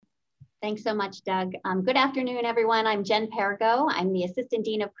Thanks so much, Doug. Good afternoon, everyone. I'm Jen Perigo. I'm the Assistant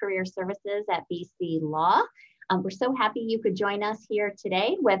Dean of Career Services at BC Law. We're so happy you could join us here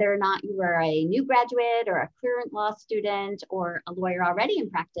today, whether or not you are a new graduate or a current law student or a lawyer already in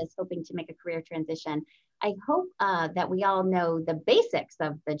practice hoping to make a career transition. I hope that we all know the basics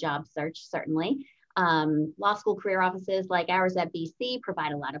of the job search, certainly. Law school career offices like ours at BC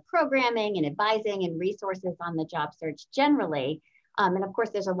provide a lot of programming and advising and resources on the job search generally. And of course,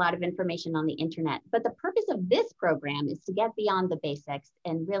 there's a lot of information on the internet, but the purpose of this program is to get beyond the basics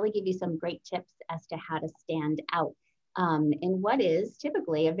and really give you some great tips as to how to stand out in what is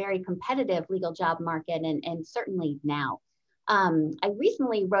typically a very competitive legal job market, and certainly now. I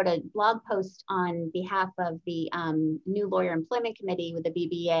recently wrote a blog post on behalf of the New Lawyer Employment Committee with the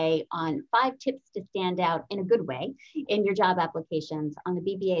BBA on 5 tips to stand out in a good way in your job applications on the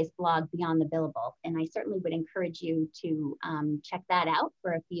BBA's blog Beyond the Billable. And I certainly would encourage you to check that out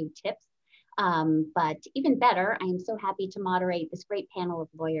for a few tips. But even better, I am so happy to moderate this great panel of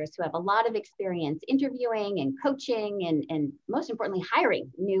lawyers who have a lot of experience interviewing and coaching and most importantly,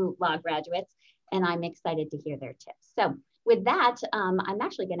 hiring new law graduates. And I'm excited to hear their tips. So with that, I'm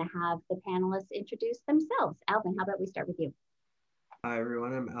actually going to have the panelists introduce themselves. Alvin, how about we start with you? Hi,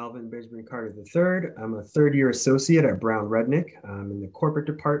 everyone. I'm Alvin Benjamin Carter III. I'm a third-year associate at Brown Rudnick. I'm in the corporate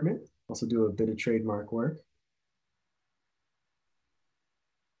department. Also do a bit of trademark work.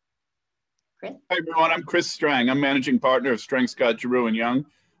 Chris? Hi, everyone. I'm Chris Strang. I'm managing partner of Strang, Scott, Giroux & Young.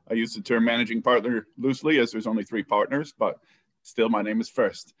 I use the term managing partner loosely as there's only 3 partners, but still my name is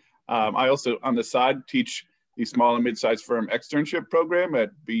first. I also, on the side, teach the small and mid-sized firm externship program at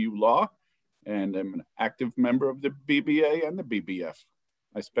BU Law, and I'm an active member of the BBA and the BBF.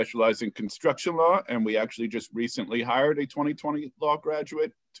 I specialize in construction law, and we actually just recently hired a 2020 law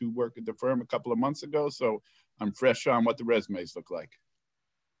graduate to work at the firm a couple of months ago, so I'm fresh on what the resumes look like.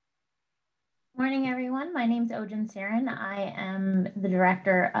 Morning, everyone. My name is Ojan Sarin. I am the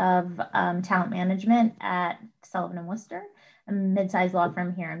Director of Talent Management at Sullivan & Worcester, a mid-sized law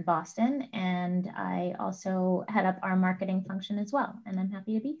firm here in Boston, and I also head up our marketing function as well, and I'm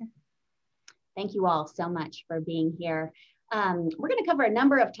happy to be here. Thank you all so much for being here. We're going to cover a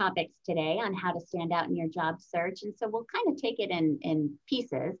number of topics today on how to stand out in your job search, and so we'll kind of take it in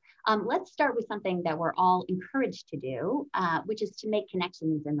pieces. Let's start with something that we're all encouraged to do, which is to make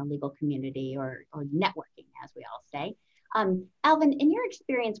connections in the legal community or networking, as we all say. Alvin, in your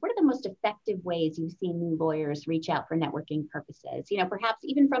experience, what are the most effective ways you've seen new lawyers reach out for networking purposes? You know, perhaps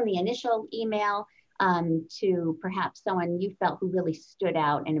even from the initial email to perhaps someone you felt who really stood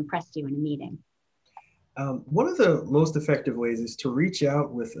out and impressed you in a meeting. One of the most effective ways is to reach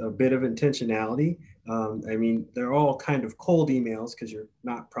out with a bit of intentionality. I mean, they're all kind of cold emails because you're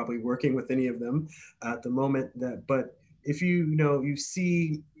not probably working with any of them at the moment. But if you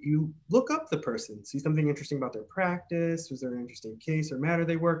look up the person, see something interesting about their practice, was there an interesting case or matter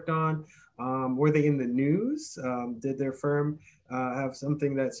they worked on? Were they in the news? Did their firm have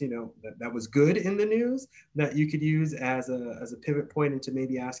something that's, that was good in the news that you could use as a pivot point into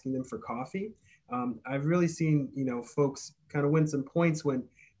maybe asking them for coffee? I've really seen, folks kind of win some points when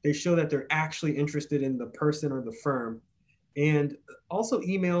they show that they're actually interested in the person or the firm. And also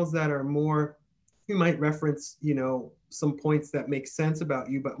emails that are more, you might reference, some points that make sense about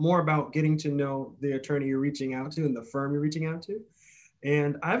you, but more about getting to know the attorney you're reaching out to and the firm you're reaching out to.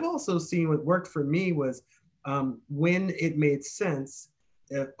 And I've also seen what worked for me was when it made sense,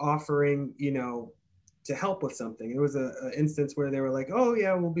 offering, to help with something. It was an instance where they were like, oh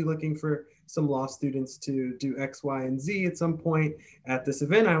yeah, we'll be looking for some law students to do X, Y, and Z at some point at this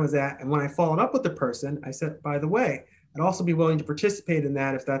event I was at. And when I followed up with the person, I said, by the way, I'd also be willing to participate in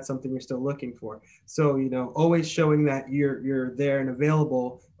that if that's something you're still looking for. So, always showing that you're there and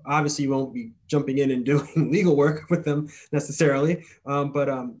available. Obviously, you won't be jumping in and doing legal work with them necessarily, but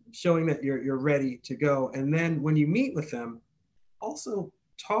showing that you're ready to go. And then when you meet with them, also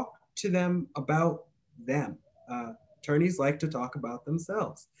talk to them about them. Attorneys like to talk about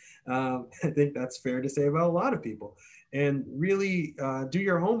themselves. I think that's fair to say about a lot of people. And really do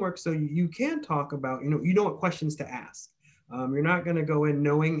your homework so you can talk about, you know what questions to ask. You're not going to go in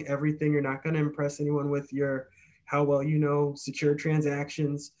knowing everything. You're not going to impress anyone with how well you know secure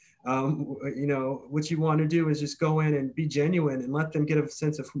transactions. What you want to do is just go in and be genuine and let them get a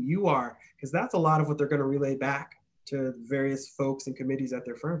sense of who you are, because that's a lot of what they're going to relay back to various folks and committees at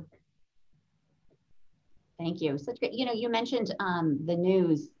their firm. Thank you. Such good. You mentioned the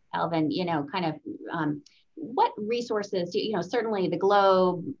news, Alvin, what resources, certainly the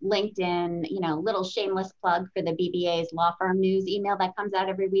Globe, LinkedIn, little shameless plug for the BBA's law firm news email that comes out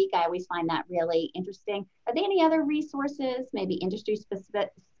every week. I always find that really interesting. Are there any other resources, maybe industry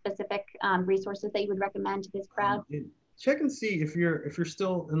specific resources that you would recommend to this crowd? Check and see if you're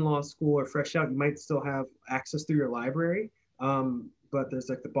still in law school or fresh out, you might still have access through your library. But there's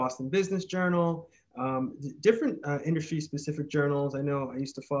like the Boston Business Journal, different industry-specific journals. I know I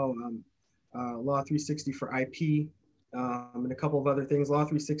used to follow Law 360 for IP, and a couple of other things. Law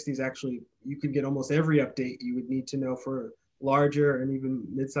 360 is actually, you could get almost every update you would need to know for larger and even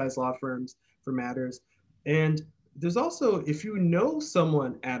mid-sized law firms for matters. And there's also, if you know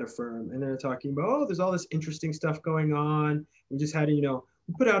someone at a firm and they're talking about, oh, there's all this interesting stuff going on. We just had, we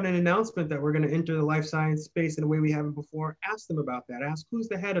put out an announcement that we're going to enter the life science space in a way we haven't before. Ask them about that. Ask who's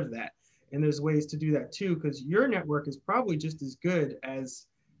the head of that. And there's ways to do that too, because your network is probably just as good as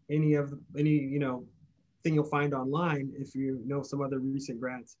any thing you'll find online if you know some other recent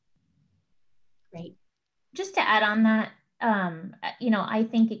grads. Great. Just to add on that, I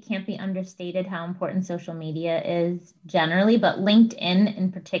think it can't be understated how important social media is generally, but LinkedIn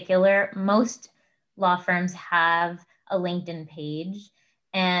in particular. Most law firms have a LinkedIn page,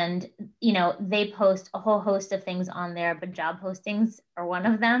 and they post a whole host of things on there, but job postings are one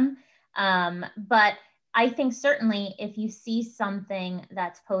of them. But I think certainly if you see something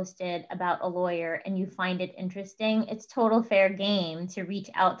that's posted about a lawyer and you find it interesting, it's total fair game to reach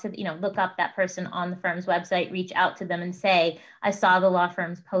out to, look up that person on the firm's website, reach out to them and say, I saw the law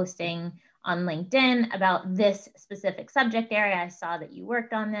firm's posting on LinkedIn about this specific subject area. I saw that you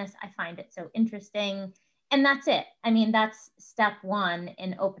worked on this. I find it so interesting. And that's it. I mean, that's step one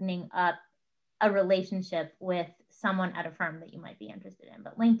in opening up a relationship with someone at a firm that you might be interested in.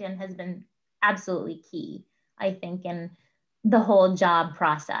 But LinkedIn has been absolutely key, I think, in the whole job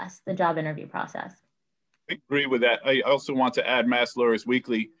process, the job interview process. I agree with that. I also want to add Mass Lawyers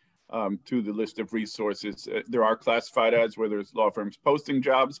Weekly to the list of resources. There are classified ads where there's law firms posting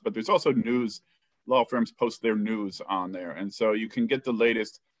jobs, but there's also news. Law firms post their news on there. And so you can get the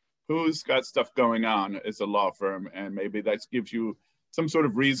latest, who's got stuff going on as a law firm, and maybe that gives you some sort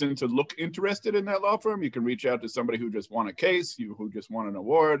of reason to look interested in that law firm. You can reach out to somebody who just won a case, who just won an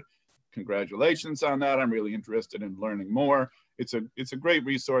award. Congratulations on that. I'm really interested in learning more. It's a great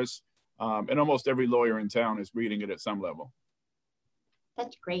resource, and almost every lawyer in town is reading it at some level.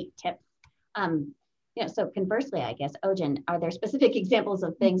 Such great tips. So conversely, I guess, Ojan, are there specific examples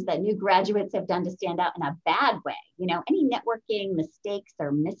of things that new graduates have done to stand out in a bad way? Any networking mistakes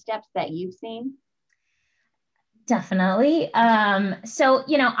or missteps that you've seen? Definitely. So,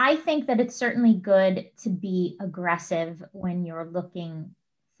 I think that it's certainly good to be aggressive when you're looking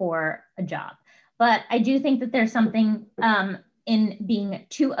for a job. But I do think that there's something in being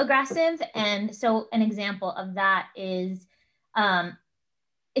too aggressive. And so an example of that is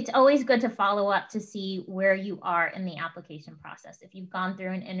it's always good to follow up to see where you are in the application process. If you've gone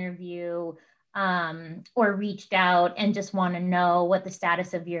through an interview or reached out and just want to know what the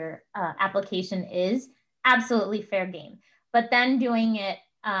status of your application is, absolutely fair game. But then doing it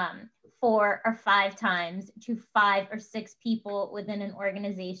 4 or 5 times to 5 or 6 people within an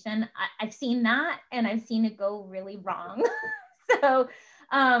organization, I've seen that, and I've seen it go really wrong. So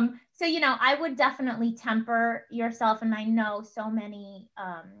I would definitely temper yourself. And I know so many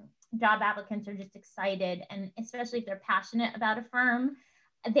job applicants are just excited, and especially if they're passionate about a firm,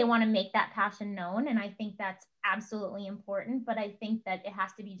 they want to make that passion known. And I think that's absolutely important, but I think that it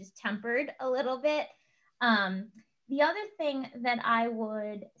has to be just tempered a little bit. The other thing that I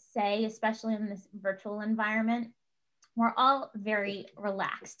would say, especially in this virtual environment, we're all very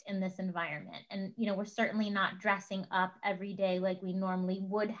relaxed in this environment. And, we're certainly not dressing up every day like we normally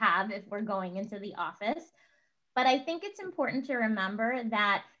would have if we're going into the office. But I think it's important to remember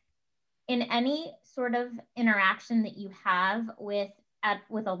that in any sort of interaction that you have with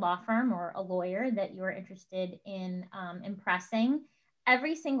a law firm or a lawyer that you're interested in impressing,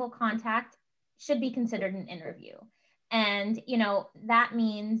 every single contact should be considered an interview. And, that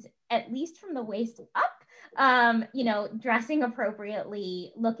means at least from the waist up, dressing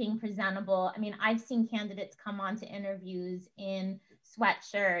appropriately, looking presentable. I mean, I've seen candidates come on to interviews in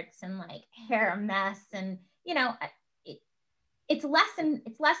sweatshirts and like hair a mess, and, it's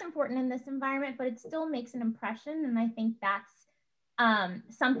less important in this environment, but it still makes an impression. And I think that's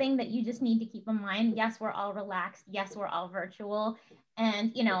something that you just need to keep in mind. Yes, we're all relaxed. Yes, we're all virtual.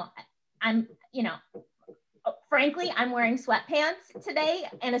 And, frankly, I'm wearing sweatpants today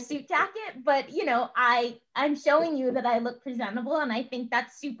and a suit jacket, but, I'm showing you that I look presentable, and I think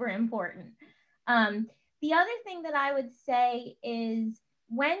that's super important. The other thing that I would say is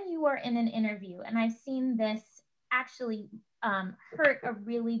when you are in an interview, and I've seen this actually hurt a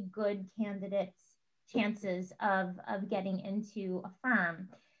really good candidate's chances of getting into a firm.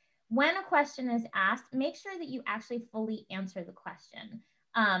 When a question is asked, make sure that you actually fully answer the question.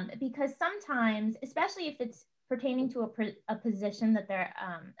 because sometimes, especially if it's pertaining to a position that they're,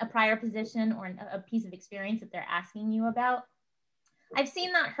 a prior position or a piece of experience that they're asking you about, I've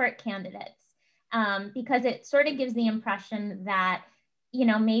seen that hurt candidates because it sort of gives the impression that, you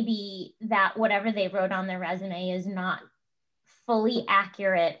know, maybe that whatever they wrote on their resume is not fully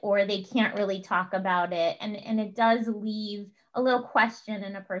accurate, or they can't really talk about it. And it does leave a little question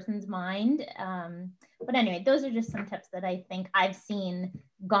in a person's mind. But anyway, those are just some tips that I think I've seen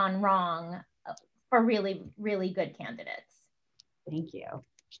gone wrong for really, really good candidates. Thank you.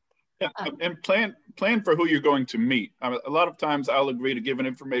 Yeah, and plan for who you're going to meet. A lot of times I'll agree to give an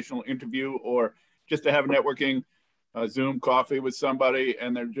informational interview or just to have a networking Zoom coffee with somebody,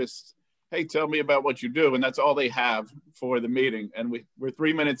 and they're just, hey, tell me about what you do. And that's all they have for the meeting. And we're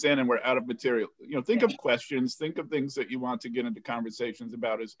 3 minutes in and we're out of material. You know, think of questions, think of things that you want to get into conversations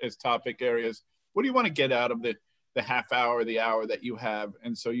about as topic areas. What do you want to get out of the half hour, the hour that you have?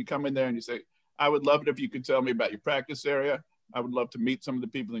 And so you come in there and you say, I would love it if you could tell me about your practice area. I would love to meet some of the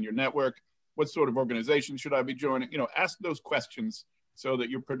people in your network. What sort of organization should I be joining? You know, ask those questions so that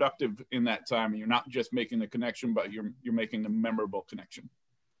you're productive in that time and you're not just making the connection, but you're making a memorable connection.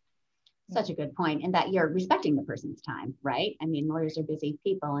 Such a good point, and that you're respecting the person's time, right? I mean, lawyers are busy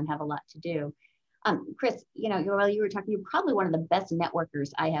people and have a lot to do. Chris, you know, while you were talking, you're probably one of the best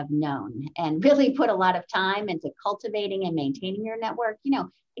networkers I have known, and really put a lot of time into cultivating and maintaining your network. You know,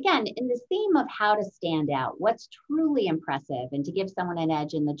 again, in this theme of how to stand out, what's truly impressive, and to give someone an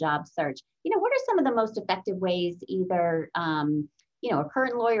edge in the job search, you know, what are some of the most effective ways either, you know, a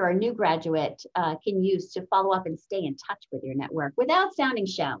current lawyer or a new graduate can use to follow up and stay in touch with your network without sounding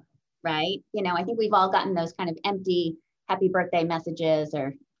shallow, right? You know, I think we've all gotten those kind of empty happy birthday messages,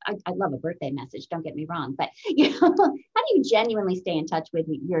 or I love a birthday message, don't get me wrong, but you know, how do you genuinely stay in touch with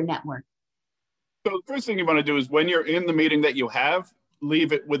your network? So the first thing you want to do is when you're in the meeting that you have,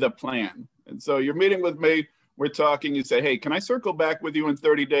 leave it with a plan. And so you're meeting with me, we're talking, you say, hey, can I circle back with you in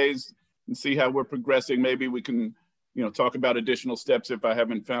 30 days and see how we're progressing? Maybe we can, you know, talk about additional steps if I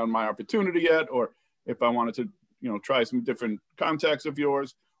haven't found my opportunity yet, or if I wanted to, you know, try some different contacts of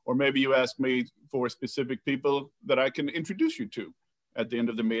yours, or maybe you ask me for specific people that I can introduce you to at the end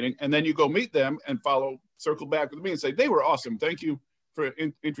of the meeting. And then you go meet them and circle back with me and say, they were awesome. Thank you for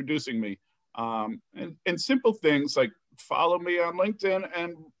introducing me. And simple things like follow me on LinkedIn.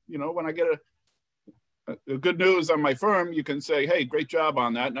 And, you know, when I get a good news on my firm, you can say, hey, great job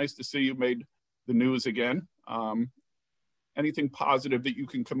on that. Nice to see you made the news again. Anything positive that you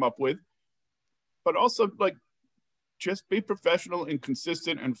can come up with, but also like, just be professional and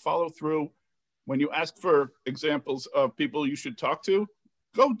consistent and follow through. When you ask for examples of people you should talk to,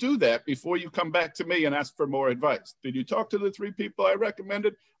 go do that before you come back to me and ask for more advice. Did you talk to the 3 people I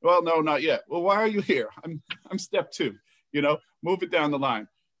recommended? Well, no, not yet. Well, why are you here? I'm step 2, you know, move it down the line.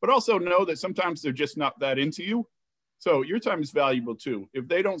 But also know that sometimes they're just not that into you. So your time is valuable too. If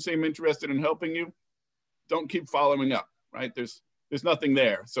they don't seem interested in helping you, don't keep following up, right? There's nothing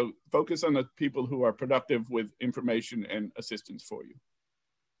there. So focus on the people who are productive with information and assistance for you.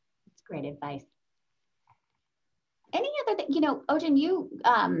 That's great advice. Any other thing, you know, Ojan, you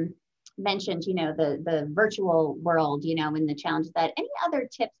mentioned, you know, the virtual world, you know, and the challenges that, any other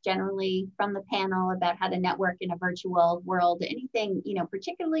tips generally from the panel about how to network in a virtual world? Anything, you know,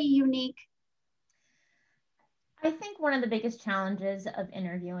 particularly unique? I think one of the biggest challenges of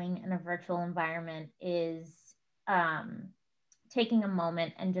interviewing in a virtual environment is taking a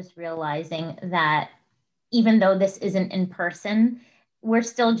moment and just realizing that even though this isn't in person, we're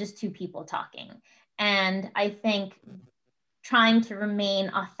still just 2 people talking. And I think trying to remain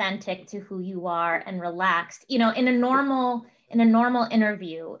authentic to who you are and relaxed, you know, in a normal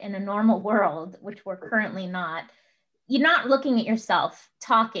interview, in a normal world, which we're currently not, you're not looking at yourself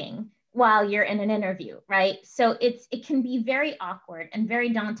talking while you're in an interview, right? So it can be very awkward and very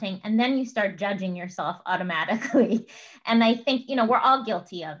daunting. And then you start judging yourself automatically. And I think, you know, we're all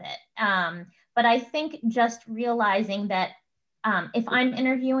guilty of it. But I think just realizing that if I'm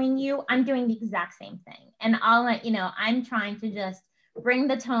interviewing you, I'm doing the exact same thing. And I'm trying to just bring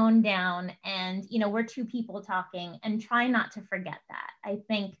the tone down, and, you know, we're 2 people talking, and try not to forget that. I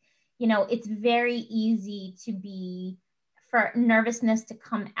think, you know, it's very easy for nervousness to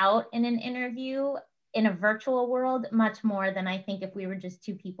come out in an interview in a virtual world, much more than I think if we were just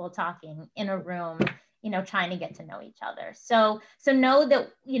 2 people talking in a room, you know, trying to get to know each other. So know that,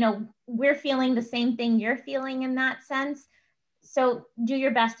 you know, we're feeling the same thing you're feeling in that sense. So do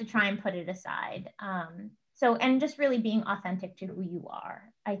your best to try and put it aside. And just really being authentic to who you are,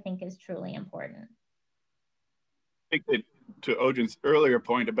 I think, is truly important. I think that to Ojan's earlier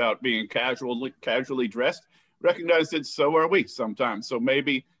point about being casually dressed, recognize that so are we sometimes. So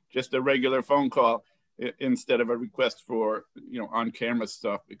maybe just a regular phone call instead of a request for, on-camera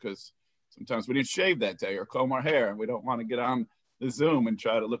stuff, because sometimes we didn't shave that day or comb our hair and we don't want to get on the Zoom and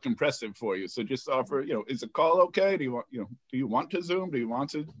try to look impressive for you. So just offer, is a call okay? Do you want to Zoom? Do you want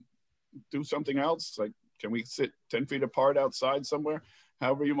to do something else? Like, can we sit 10 feet apart outside somewhere?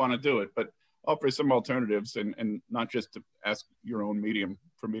 However you want to do it, but offer some alternatives and not just to ask your own medium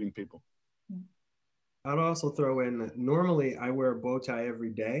for meeting people. I'd also throw in, normally I wear a bow tie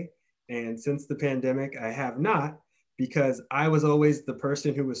every day. And since the pandemic, I have not, because I was always the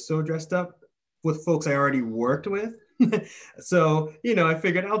person who was so dressed up with folks I already worked with. So, I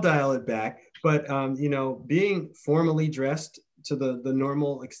figured I'll dial it back. But, being formally dressed to the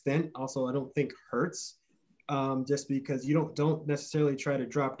normal extent, also, I don't think hurts, just because you don't necessarily try to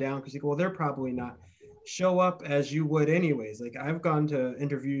drop down because you go, well, they're probably not. Show up as you would anyways. Like, I've gone to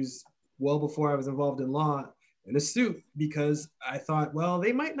interviews well before I was involved in law in a suit, because I thought, well,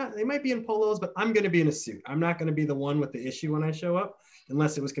 they might be in polos, but I'm going to be in a suit. I'm not going to be the one with the issue when I show up,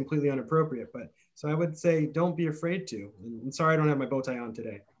 unless it was completely inappropriate. But so I would say, don't be afraid to. And sorry, I don't have my bow tie on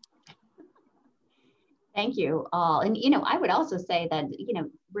today. Thank you all. And, I would also say that,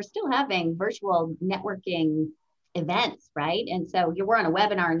 we're still having virtual networking events, right? And so we're on a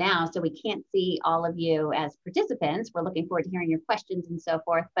webinar now, so we can't see all of you as participants. We're looking forward to hearing your questions and so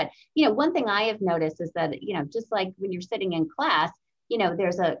forth. But, one thing I have noticed is that, just like when you're sitting in class,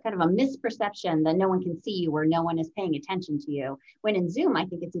 there's a kind of a misperception that no one can see you or no one is paying attention to you. When in Zoom, I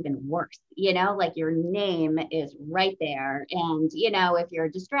think it's even worse, like your name is right there. And, if you're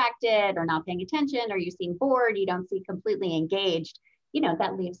distracted or not paying attention, or you seem bored, you don't seem completely engaged,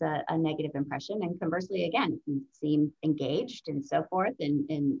 that leaves a negative impression. And conversely, again, if you seem engaged and so forth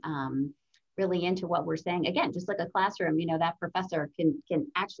and really into what we're saying, again, just like a classroom, that professor can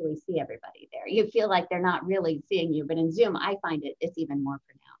actually see everybody there. You feel like they're not really seeing you, but in Zoom, I find it's even more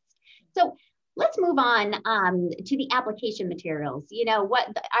pronounced. So let's move on to the application materials.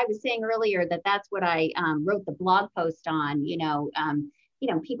 What I was saying earlier, that's what I wrote the blog post on.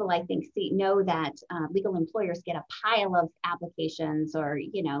 People I think know that legal employers get a pile of applications, or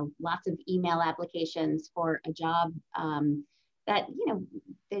lots of email applications for a job that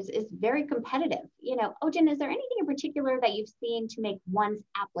is very competitive. Ojin, is there anything in particular that you've seen to make one's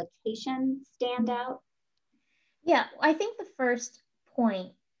application stand out? Yeah, I think the first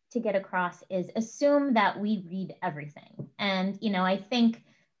point to get across is assume that we read everything. And I think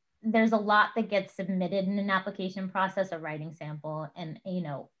there's a lot that gets submitted in an application process, a writing sample, and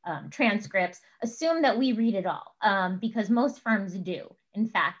transcripts. Assume that we read it all, because most firms do, in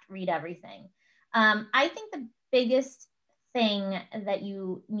fact, read everything. I think the biggest thing that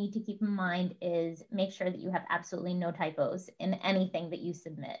you need to keep in mind is make sure that you have absolutely no typos in anything that you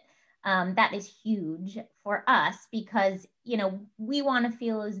submit. That is huge for us, because we want to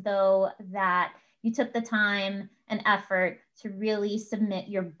feel as though that you took the time and effort to really submit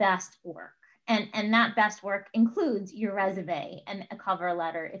your best work. And that best work includes your resume and a cover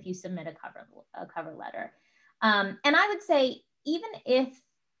letter if you submit a cover letter. And I would say,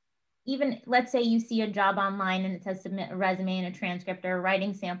 even let's say you see a job online and it says submit a resume and a transcript or a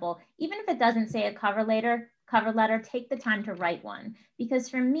writing sample, even if it doesn't say a cover letter, take the time to write one. Because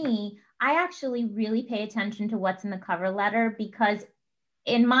for me, I actually really pay attention to what's in the cover letter, because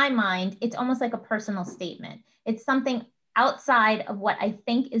in my mind, it's almost like a personal statement. It's something outside of what I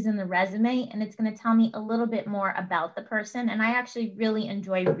think is in the resume, and it's going to tell me a little bit more about the person. And I actually really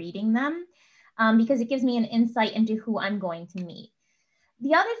enjoy reading them because it gives me an insight into who I'm going to meet.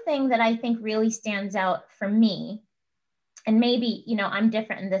 The other thing that I think really stands out for me, and maybe, I'm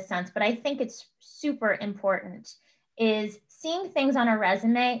different in this sense, but I think it's super important, is seeing things on a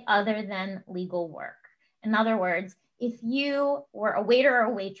resume other than legal work. In other words, if you were a waiter or a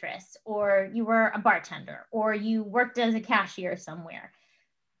waitress, or you were a bartender, or you worked as a cashier somewhere,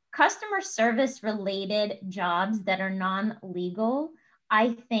 customer service related jobs that are non-legal,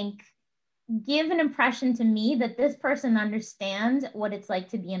 I think give an impression to me that this person understands what it's like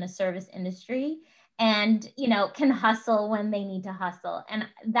to be in a service industry and, can hustle when they need to hustle. And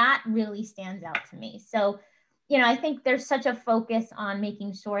that really stands out to me. So, I think there's such a focus on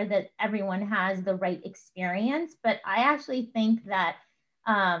making sure that everyone has the right experience, but I actually think that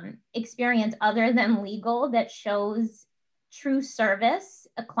experience other than legal that shows true service,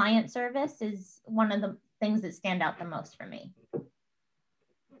 a client service, is one of the things that stand out the most for me.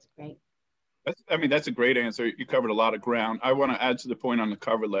 That's great. That's a great answer. You covered a lot of ground. I want to add to the point on the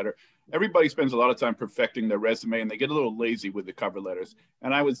cover letter. Everybody spends a lot of time perfecting their resume, and they get a little lazy with the cover letters.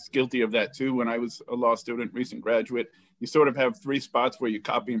 And I was guilty of that too when I was a law student, recent graduate. You sort of have 3 spots where you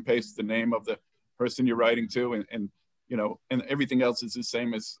copy and paste the name of the person you're writing to, and you know, and everything else is the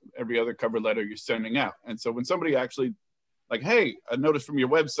same as every other cover letter you're sending out. And so when somebody actually like, hey, I noticed from your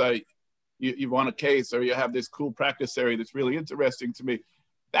website, you want a case, or you have this cool practice area that's really interesting to me,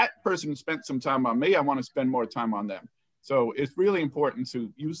 that person spent some time on me, I want to spend more time on them. So it's really important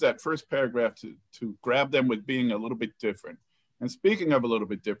to use that first paragraph to grab them with being a little bit different. And speaking of a little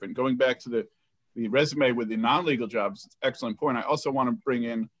bit different, going back to the resume with the non-legal jobs, it's an excellent point. I also want to bring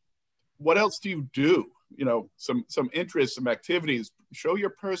in, what else do you do? You know, some interests, some activities, show your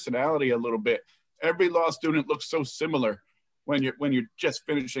personality a little bit. Every law student looks so similar when you're just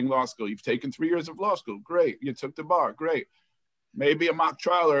finishing law school. You've taken 3 years of law school, great. You took the bar, great. Maybe a mock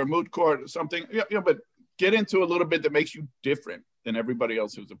trial or a moot court or something, you know, but get into a little bit that makes you different than everybody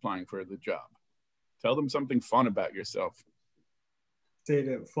else who's applying for the job. Tell them something fun about yourself. Say,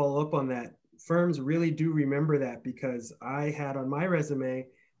 to follow up on that, firms really do remember that, because I had on my resume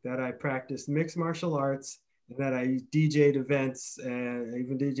that I practiced mixed martial arts and that I DJ'd events, and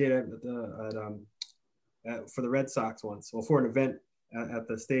even DJ'd for the Red Sox once, well, for an event at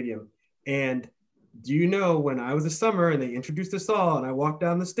the stadium. And do you know, when I was a summer and they introduced us all and I walked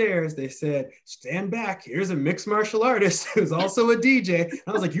down the stairs, they said, stand back, here's a mixed martial artist who's also a DJ. And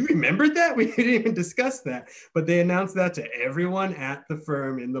I was like, you remembered that? We didn't even discuss that. But they announced that to everyone at the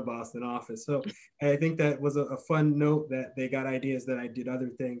firm in the Boston office. So I think that was a fun note, that they got ideas that I did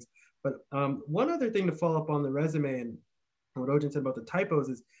other things. But one other thing to follow up on the resume and what Ojin said about the typos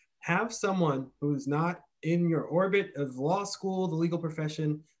is, have someone who's not in your orbit of law school, the legal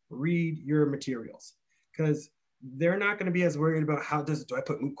profession, read your materials, because they're not going to be as worried about do I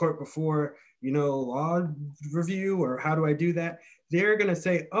put moot court before, you know, law review, or how do I do that? They're going to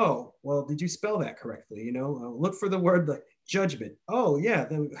say, oh, well, did you spell that correctly? You know, look for the word like judgment. Oh yeah,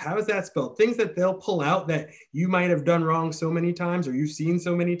 then how is that spelled? Things that they'll pull out that you might have done wrong so many times, or you've seen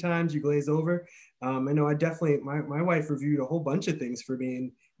so many times, you glaze over. I know I definitely, my wife reviewed a whole bunch of things for me,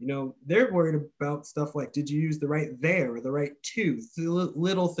 and you know, they're worried about stuff like, did you use the right there or the right to?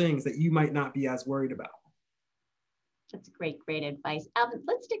 Little things that you might not be as worried about. That's great advice. Alvin,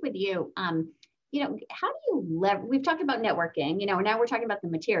 let's stick with you. You know, how do you we've talked about networking, you know, now we're talking about the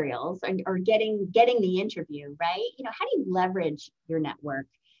materials or getting the interview, right? You know, how do you leverage your network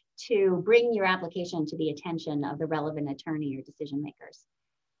to bring your application to the attention of the relevant attorney or decision makers?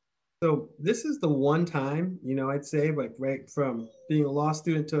 So this is the one time, you know, I'd say, like, right from being a law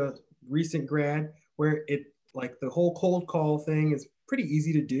student to a recent grad, where it, like, the whole cold call thing is pretty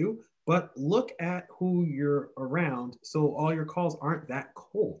easy to do, but look at who you're around, so all your calls aren't that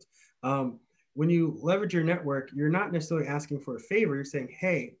cold. When you leverage your network, you're not necessarily asking for a favor. You're saying,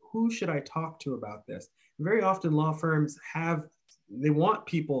 hey, who should I talk to about this? And very often law firms they want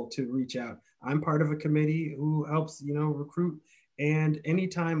people to reach out. I'm part of a committee who helps, you know, recruit. And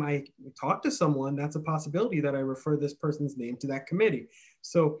anytime I talk to someone, that's a possibility that I refer this person's name to that committee.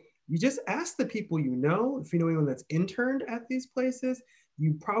 So you just ask the people you know. If you know anyone that's interned at these places,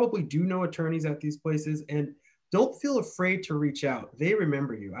 you probably do know attorneys at these places, and don't feel afraid to reach out. They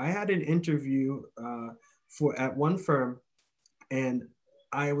remember you. I had an interview at one firm, and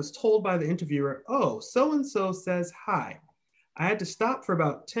I was told by the interviewer, oh, so-and-so says hi. I had to stop for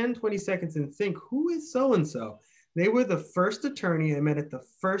about 10, 20 seconds and think, who is so-and-so? They were the first attorney I met at the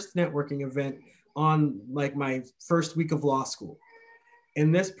first networking event on like my first week of law school.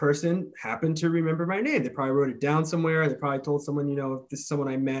 And this person happened to remember my name. They probably wrote it down somewhere. They probably told someone, you know, this is someone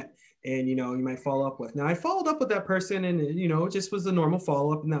I met and, you know, you might follow up with. Now I followed up with that person and, you know, it just was a normal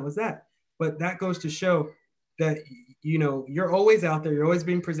follow-up and that was that. But that goes to show that, you know, you're always out there. You're always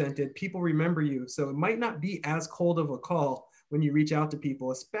being presented. People remember you. So it might not be as cold of a call when you reach out to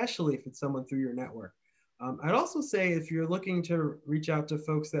people, especially if it's someone through your network. I'd also say if you're looking to reach out to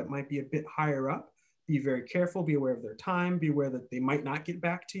folks that might be a bit higher up, be very careful, be aware of their time, be aware that they might not get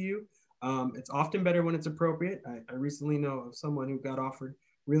back to you. It's often better when it's appropriate. I recently know of someone who got offered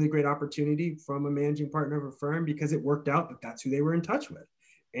really great opportunity from a managing partner of a firm because it worked out that that's who they were in touch with.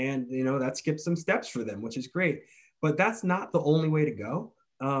 And, you know, that skipped some steps for them, which is great. But that's not the only way to go.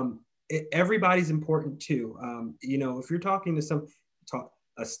 Everybody's important too. You know, if you're talking to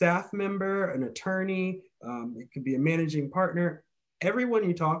a staff member, an attorney, it could be a managing partner. Everyone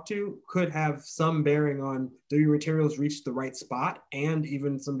you talk to could have some bearing on, do your materials reach the right spot, and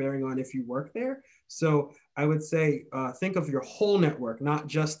even some bearing on if you work there. So I would say, think of your whole network, not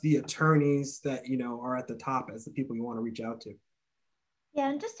just the attorneys that, you know, are at the top as the people you want to reach out to. Yeah,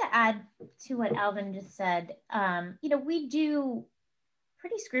 and just to add to what Alvin just said, you know, we do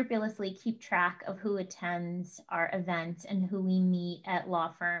pretty scrupulously keep track of who attends our events and who we meet at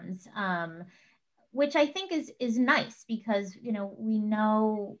law firms. which I think is nice because, you know, we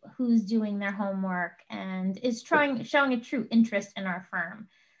know who's doing their homework and is showing a true interest in our firm.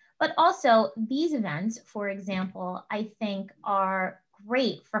 But also these events, for example, I think are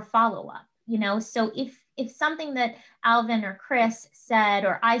great for follow-up, you know, so if something that Alvin or Chris said,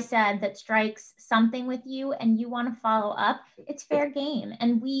 or I said that strikes something with you and you want to follow up, it's fair game.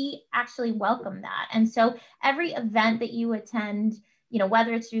 And we actually welcome that. And so every event that you attend, you know,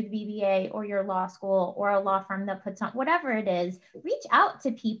 whether it's through the BBA or your law school or a law firm that puts on, whatever it is, reach out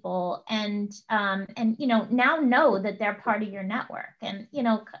to people and you know, now know that they're part of your network. And, you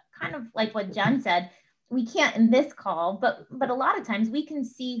know, kind of like what Jen said, we can't in this call, but a lot of times we can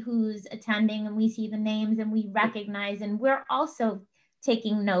see who's attending and we see the names and we recognize, and we're also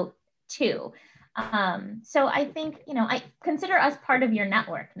taking note too. So I think, you know, I consider us part of your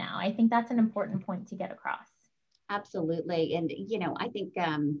network now. I think that's an important point to get across. Absolutely. And, you know, I think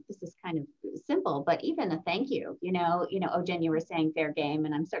this is kind of simple, but even a thank you, you know, Ojen, you were saying fair game,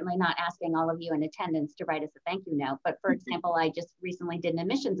 and I'm certainly not asking all of you in attendance to write us a thank you note. But for example, I just recently did an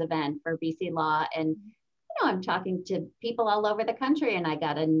admissions event for BC Law, and, you know, I'm talking to people all over the country, and I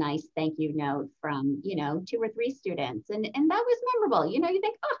got a nice thank you note from, you know, 2 or 3 students. And that was memorable. You know, you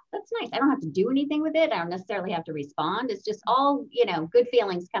think, oh, that's nice. I don't have to do anything with it. I don't necessarily have to respond. It's just all, you know, good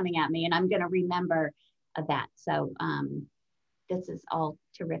feelings coming at me, and I'm going to remember that. So this is all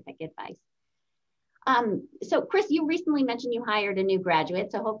terrific advice. So Chris, you recently mentioned you hired a new graduate,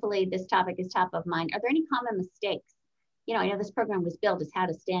 so hopefully this topic is top of mind. Are there any common mistakes? You know, I know this program was built as how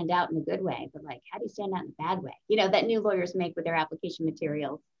to stand out in a good way, but like, how do you stand out in a bad way? You know, that new lawyers make with their application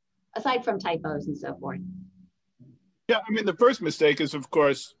materials, aside from typos and so forth. Yeah, I mean, the first mistake is, of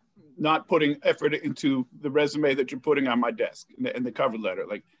course, not putting effort into the resume that you're putting on my desk and the cover letter.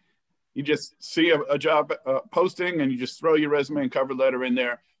 Like, you just see a job posting and you just throw your resume and cover letter in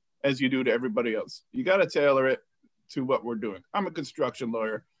there as you do to everybody else. You got to tailor it to what we're doing. I'm a construction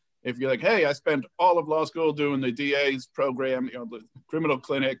lawyer. If you're like, hey, I spent all of law school doing the DA's program, you know, the criminal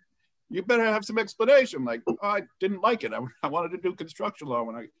clinic, you better have some explanation. Like, oh, I didn't like it. I wanted to do construction law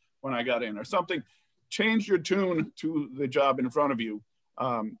when I got in, or something. Change your tune to the job in front of you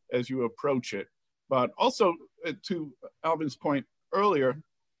as you approach it. But also, to Alvin's point earlier,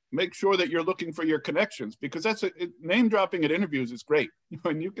 make sure that you're looking for your connections, because name dropping at interviews is great.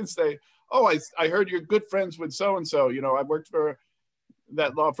 And you can say, oh, I heard you're good friends with so-and-so, you know, I worked for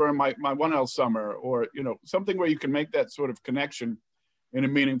that law firm my 1L summer, or, you know, something where you can make that sort of connection in a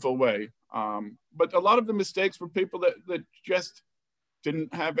meaningful way. But a lot of the mistakes were people that just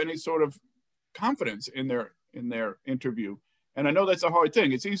didn't have any sort of confidence in their interview. And I know that's a hard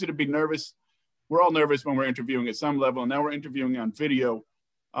thing. It's easy to be nervous. We're all nervous when we're interviewing at some level, and now we're interviewing on video.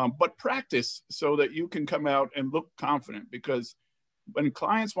 But practice so that you can come out and look confident, because when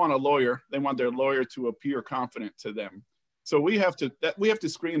clients want a lawyer, they want their lawyer to appear confident to them. So we have to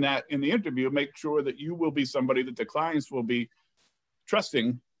screen that in the interview, make sure that you will be somebody that the clients will be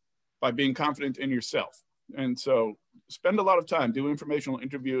trusting by being confident in yourself. And so spend a lot of time, do informational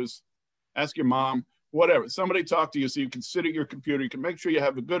interviews, ask your mom, whatever, somebody talk to you so you can sit at your computer, you can make sure you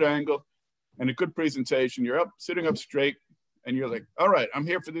have a good angle and a good presentation. You're sitting up straight, and you're like, all right, I'm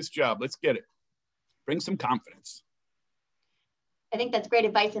here for this job. Let's get it. Bring some confidence. I think that's great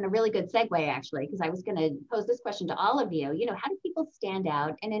advice and a really good segue, actually, because I was going to pose this question to all of you. You know, how do people stand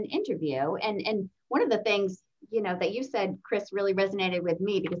out in an interview? And one of the things, you know, that you said, Chris, really resonated with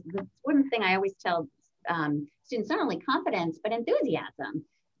me, because that's one thing I always tell students, not only confidence, but enthusiasm.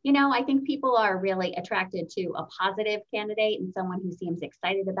 You know, I think people are really attracted to a positive candidate and someone who seems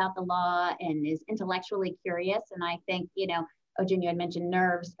excited about the law and is intellectually curious. And I think, you know, Ojen, you had mentioned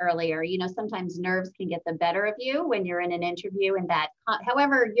nerves earlier. You know, sometimes nerves can get the better of you when you're in an interview, and that,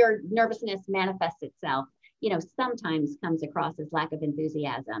 however your nervousness manifests itself, you know, sometimes comes across as lack of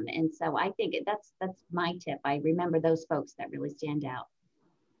enthusiasm. And so I think that's my tip. I remember those folks that really stand out.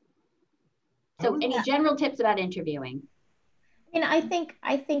 So any general tips about interviewing? I mean,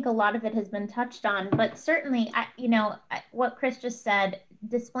 I think a lot of it has been touched on, but certainly, you know, what Chris just said,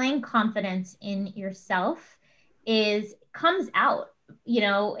 displaying confidence in yourself comes out, you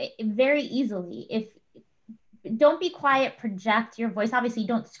know, very easily. If don't be quiet, project your voice. Obviously,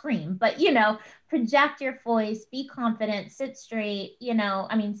 don't scream, but, you know, project your voice, be confident, sit straight, you know,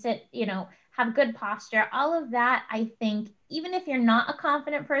 I mean, you know, have good posture, all of that. I think even if you're not a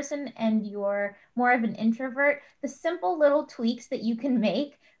confident person and you're more of an introvert, the simple little tweaks that you can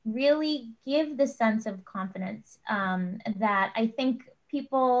make really give the sense of confidence that I think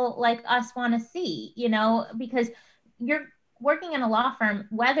people like us want to see, you know, because you're working in a law firm,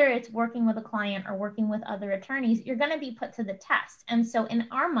 whether it's working with a client or working with other attorneys, you're going to be put to the test. And so in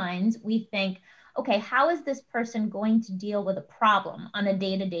our minds, we think, okay, how is this person going to deal with a problem on a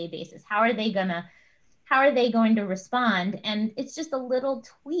day-to-day basis? How are they going to respond? And it's just a little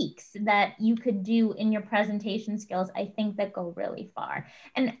tweaks that you could do in your presentation skills, I think, that go really far.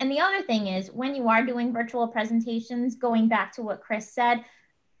 And the other thing is, when you are doing virtual presentations, going back to what Chris said,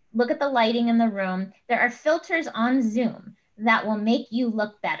 look at the lighting in the room. There are filters on Zoom that will make you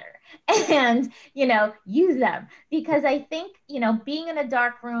look better, and, use them, because I think, being in a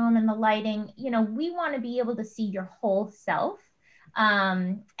dark room and the lighting, we want to be able to see your whole self.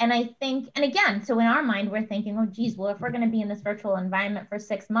 And I think, and again, so in our mind, we're thinking, oh, geez, well, if we're going to be in this virtual environment for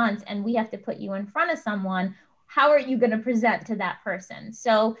 6 months and we have to put you in front of someone, how are you going to present to that person?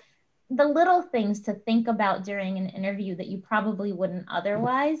 So the little things to think about during an interview that you probably wouldn't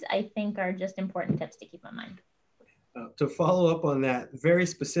otherwise, I think, are just important tips to keep in mind. To follow up on that very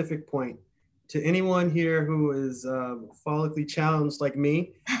specific point, to anyone here who is follically challenged like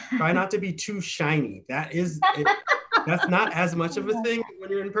me, try not to be too shiny. That's not as much of a thing when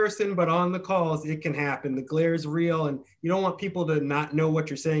you're in person, but on the calls, it can happen. The glare is real, and you don't want people to not know what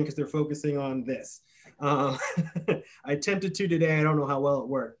you're saying because they're focusing on this. I attempted to today. I don't know how well it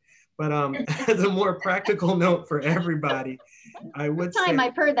worked. But as a more practical note for everybody, I would say—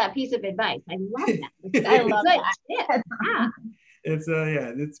 I've heard that piece of advice. I love that. I love that. Yeah.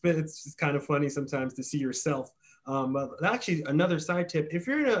 It's just kind of funny sometimes to see yourself. But actually, another side tip: if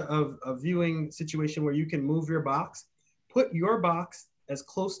you're in a viewing situation where you can move your box, put your box as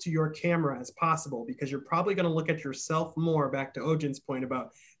close to your camera as possible, because you're probably going to look at yourself more. Back to Ojin's point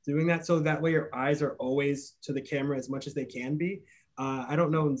about doing that, so that way your eyes are always to the camera as much as they can be. I don't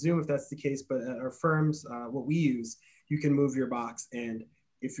know in Zoom if that's the case, but at our firms, what we use, you can move your box. And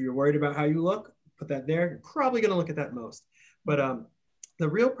if you're worried about how you look, put that there. You're probably going to look at that most. But the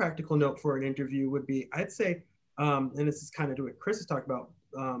real practical note for an interview would be, I'd say, and this is kind of what Chris is talking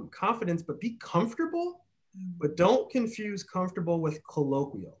about, confidence, but be comfortable, but don't confuse comfortable with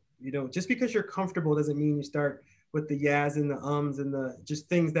colloquial. Just because you're comfortable doesn't mean you start with the yas and the ums and the just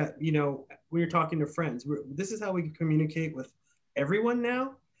things that, we're talking to friends. This is how we communicate with everyone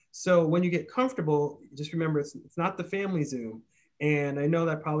now. So when you get comfortable, just remember it's not the family Zoom. And I know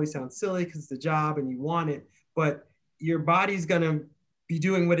that probably sounds silly because it's a job and you want it, but your body's going to be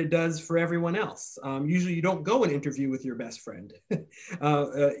doing what it does for everyone else. Usually you don't go and interview with your best friend,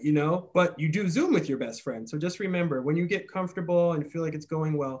 but you do Zoom with your best friend. So just remember, when you get comfortable and feel like it's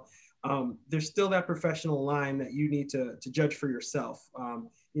going well, there's still that professional line that you need to judge for yourself.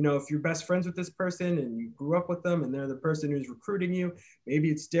 If you're best friends with this person and you grew up with them and they're the person who's recruiting you, maybe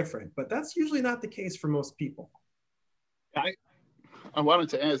it's different, but that's usually not the case for most people. I wanted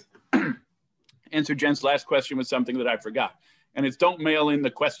to answer Jen's last question with something that I forgot, and it's don't mail in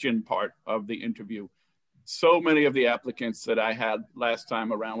the question part of the interview. So many of the applicants that I had last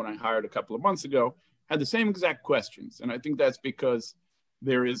time around when I hired a couple of months ago had the same exact questions. And I think that's because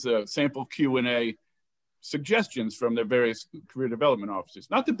there is a sample Q&A suggestions from the various career development officers,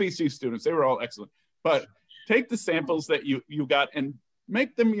 not the BC students, they were all excellent, but take the samples that you got and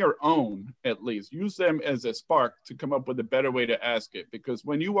make them your own, at least. Use them as a spark to come up with a better way to ask it, because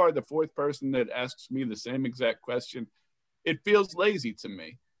when you are the fourth person that asks me the same exact question, it feels lazy to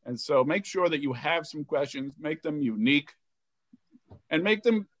me. And so make sure that you have some questions, make them unique, and make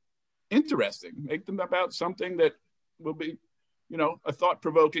them interesting. Make them about something that will be, a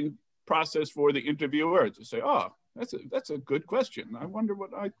thought-provoking process for the interviewer to say, oh, that's a good question. I wonder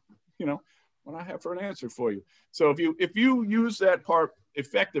what I have for an answer for you. So if you use that part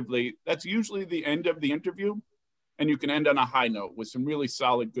effectively, that's usually the end of the interview, and you can end on a high note with some really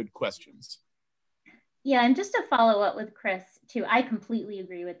solid, good questions. Yeah, and just to follow up with Chris too, I completely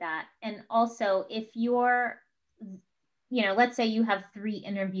agree with that. And also, if you're, let's say you have 3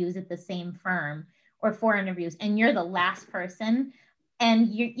 interviews at the same firm or 4 interviews, and you're the last person, and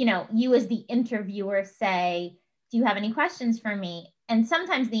you as the interviewer say, do you have any questions for me? And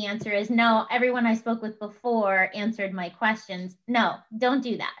sometimes the answer is no, everyone I spoke with before answered my questions. No, don't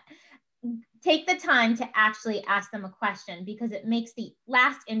do that. Take the time to actually ask them a question, because it makes the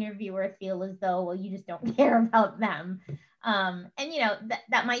last interviewer feel as though, well, you just don't care about them. And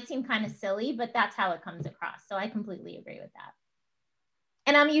that might seem kind of silly, but that's how it comes across. So I completely agree with that.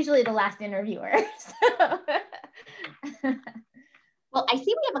 And I'm usually the last interviewer. So. Well, I see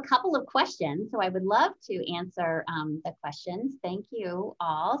we have a couple of questions, so I would love to answer the questions. Thank you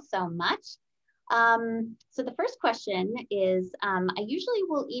all so much. So the first question is, I usually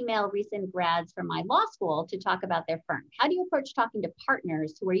will email recent grads from my law school to talk about their firm. How do you approach talking to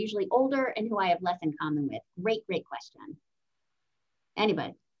partners who are usually older and who I have less in common with? Great question.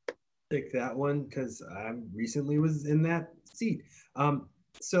 Anybody? Take that one, because I recently was in that seat.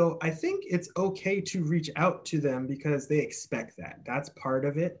 So I think it's okay to reach out to them because they expect that. That's part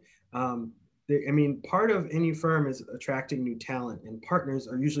of it. I mean, part of any firm is attracting new talent, and partners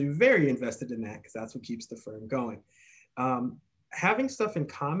are usually very invested in that because that's what keeps the firm going. Um, Having stuff in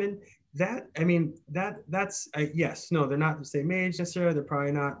common, that I mean, that's yes, no, they're not the same age necessarily. They're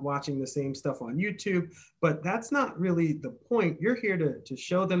probably not watching the same stuff on YouTube, but that's not really the point. You're here to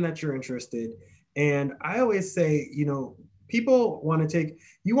show them that you're interested. And I always say, you know, people want to take,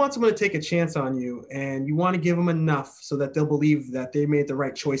 you want someone to take a chance on you, and you want to give them enough so that they'll believe that they made the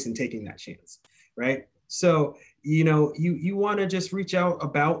right choice in taking that chance, right? So, you know, you want to just reach out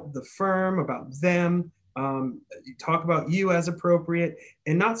about the firm, about them, talk about you as appropriate,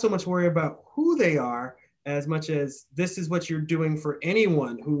 and not so much worry about who they are as much as this is what you're doing for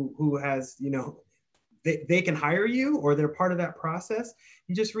anyone who has, you know, they can hire you or they're part of that process.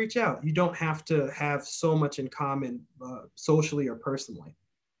 You just reach out. You don't have to have so much in common socially or personally.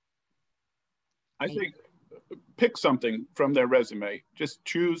 I think pick something from their resume. Just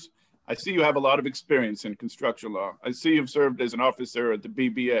choose. I see you have a lot of experience in construction law. I see you've served as an officer at the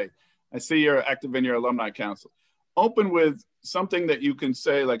BBA. I see you're active in your alumni council. Open with something that you can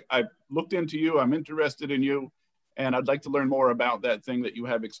say, like, I've looked into you, I'm interested in you, and I'd like to learn more about that thing that you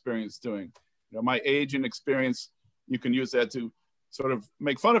have experience doing. You know, my age and experience, you can use that to sort of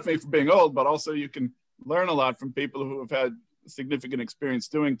make fun of me for being old, but also you can learn a lot from people who have had significant experience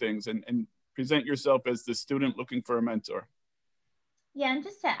doing things, and present yourself as the student looking for a mentor. Yeah, and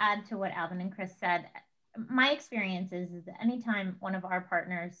just to add to what Alvin and Chris said, my experience is that anytime one of our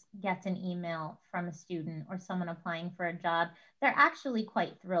partners gets an email from a student or someone applying for a job, they're actually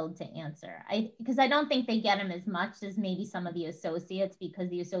quite thrilled to answer. Because I don't think they get them as much as maybe some of the associates, because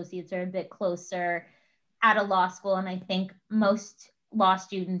the associates are a bit closer at a law school. And I think most law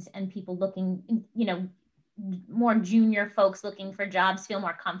students and people looking, you know, more junior folks looking for jobs feel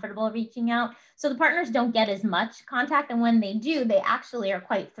more comfortable reaching out. So the partners don't get as much contact. And when they do, they actually are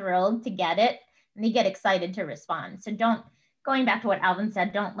quite thrilled to get it. And they get excited to respond. So going back to what Alvin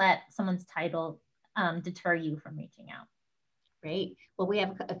said, don't let someone's title deter you from reaching out. Great. Well, we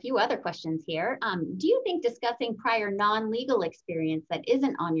have a few other questions here. Do you think discussing prior non-legal experience that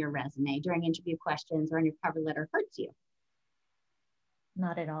isn't on your resume during interview questions or in your cover letter hurts you?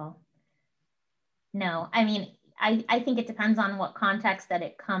 Not at all. No, I mean, I think it depends on what context that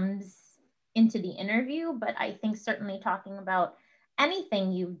it comes into the interview, but I think certainly talking about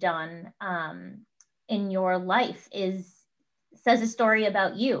anything you've done in your life says a story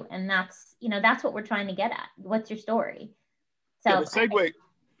about you, and that's what we're trying to get at. What's your story? So yeah,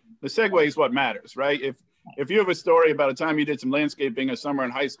 the segue is what matters, right? If you have a story about a time you did some landscaping or summer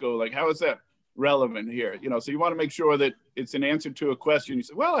in high school, like, how is that relevant here? You know, so you want to make sure that it's an answer to a question. You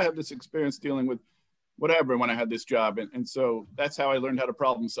say, well, I have this experience dealing with whatever when I had this job, and so that's how I learned how to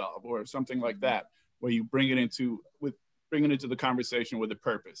problem solve, or something like that, where you bring it into the conversation with a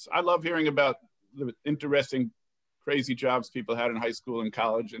purpose. I love hearing about the interesting, crazy jobs people had in high school and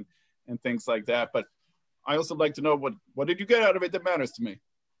college and things like that. But I also like to know what did you get out of it that matters to me?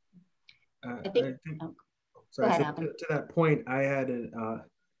 To that point, I had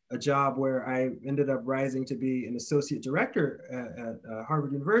a job where I ended up rising to be an associate director at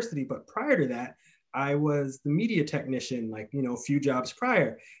Harvard University. But prior to that, I was the media technician, like, you know, a few jobs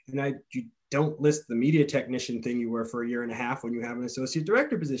prior. And you don't list the media technician thing you were for a year and a half when you have an associate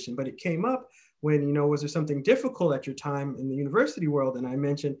director position, but it came up when, you know, was there something difficult at your time in the university world? And I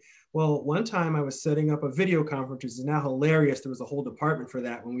mentioned, well, one time I was setting up a video conference, which is now hilarious. There was a whole department for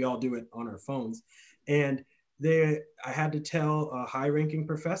that when we all do it on our phones. And I had to tell a high-ranking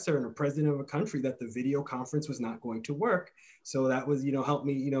professor and a president of a country that the video conference was not going to work. So that was, you know, help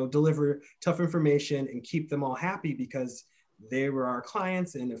me, you know, deliver tough information and keep them all happy, because they were our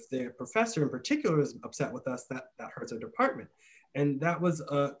clients. And if the professor in particular is upset with us, that hurts our department. And that was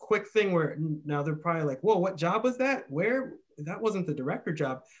a quick thing where now they're probably like, whoa, what job was that? Where? That wasn't the director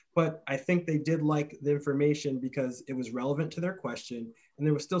job. But I think they did like the information because it was relevant to their question. And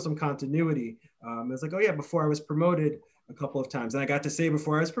there was still some continuity. It was like, oh yeah, before I was promoted a couple of times. And I got to say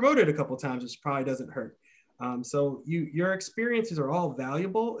before I was promoted a couple of times, which probably doesn't hurt. So your experiences are all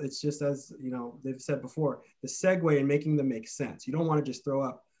valuable. It's just, as you know, they've said before, the segue and making them make sense. You don't want to just throw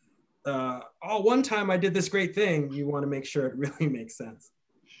up, one time I did this great thing. You want to make sure it really makes sense.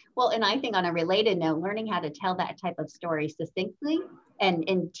 Well, and I think on a related note, learning how to tell that type of story succinctly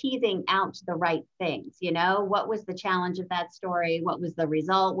and teasing out the right things, you know, what was the challenge of that story? What was the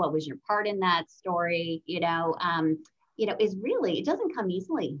result? What was your part in that story? Is really, it doesn't come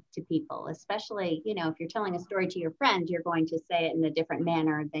easily to people, especially, you know, if you're telling a story to your friend, you're going to say it in a different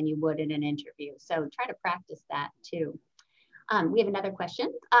manner than you would in an interview. So try to practice that too. We have another question.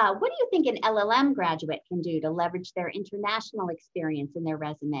 What do you think an LLM graduate can do to leverage their international experience in their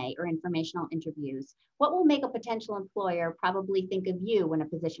resume or informational interviews? What will make a potential employer probably think of you when a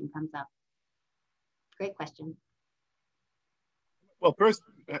position comes up? Great question. Well, first,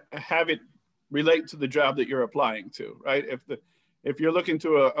 have it relate to the job that you're applying to, right? If you're looking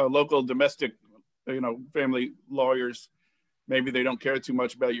to a local domestic, family lawyers, maybe they don't care too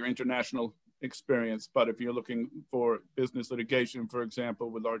much about your international experience. But if you're looking for business litigation, for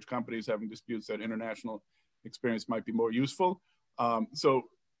example, with large companies having disputes, that international experience might be more useful. So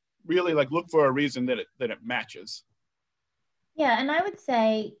really, look for a reason that it matches. Yeah, and I would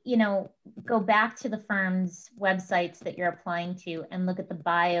say, go back to the firm's websites that you're applying to and look at the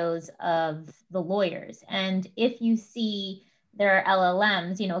bios of the lawyers. And if you see there are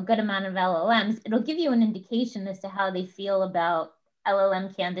LLMs, a good amount of LLMs, it'll give you an indication as to how they feel about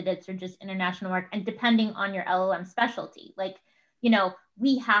LLM candidates or just international work, and depending on your LLM specialty.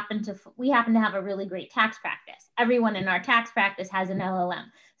 We happen to have a really great tax practice. Everyone in our tax practice has an LLM.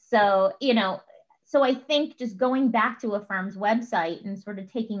 So, so I think just going back to a firm's website and sort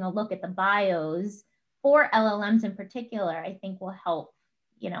of taking a look at the bios for LLMs in particular, I think will help,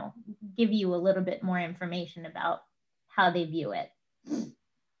 give you a little bit more information about how they view it.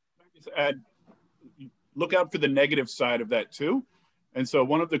 Just add, look out for the negative side of that too. And so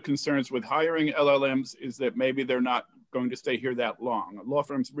one of the concerns with hiring LLMs is that maybe they're not going to stay here that long. Law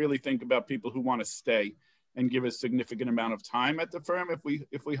firms really think about people who want to stay and give a significant amount of time at the firm.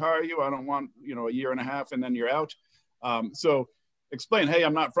 If we hire you, I don't want, a year and a half and then you're out. So explain, hey,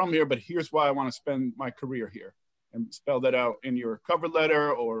 I'm not from here, but here's why I want to spend my career here, and spell that out in your cover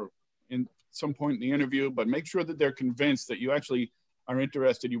letter or in some point in the interview, but make sure that they're convinced that you actually are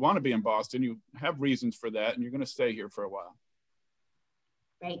interested. You want to be in Boston, you have reasons for that, and you're going to stay here for a while.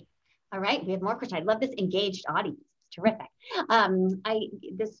 Great. All right, we have more questions. I love this engaged audience. It's terrific.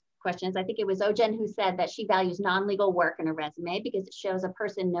 This question is, I think it was Ojen who said that she values non-legal work in a resume because it shows a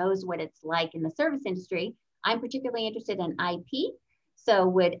person knows what it's like in the service industry. I'm particularly interested in IP. So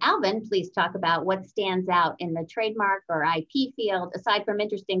would Alvin please talk about what stands out in the trademark or IP field, aside from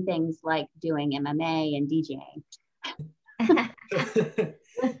interesting things like doing MMA and DJing?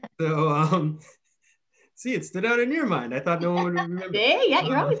 So, see, it stood out in your mind. I thought no one would remember. Yeah,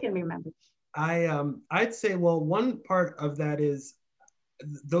 you're always going to be remembered. I'd say, well, one part of that is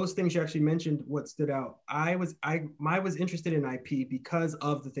those things you actually mentioned. What stood out, I was interested in IP because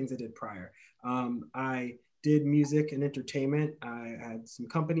of the things I did prior. I did music and entertainment. I had some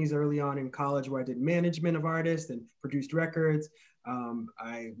companies early on in college where I did management of artists and produced records.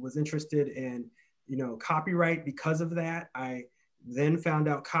 I was interested in, copyright because of that. I then found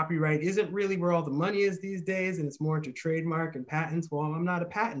out copyright isn't really where all the money is these days, and it's more into trademark and patents. Well, I'm not a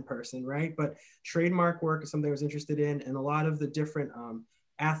patent person, right? But trademark work is something I was interested in, and a lot of the different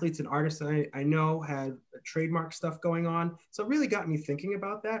athletes and artists I know had trademark stuff going on. So it really got me thinking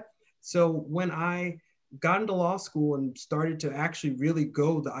about that. So when I got into law school and started to actually really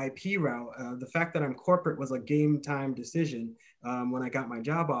go the IP route, the fact that I'm corporate was a game time decision. When I got my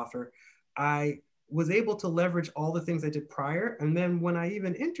job offer, I was able to leverage all the things I did prior. And then when I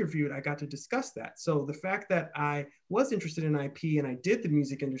even interviewed, I got to discuss that. So the fact that I was interested in IP and I did the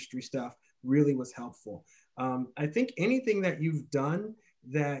music industry stuff really was helpful. I think anything that you've done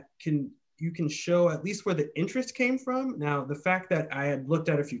that you can show at least where the interest came from. Now, the fact that I had looked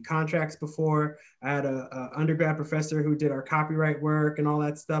at a few contracts before, I had a undergrad professor who did our copyright work and all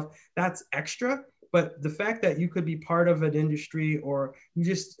that stuff, that's extra. But the fact that you could be part of an industry or you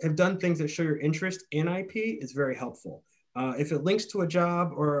just have done things that show your interest in IP is very helpful. If it links to a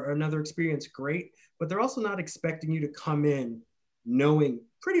job or another experience, great. But they're also not expecting you to come in knowing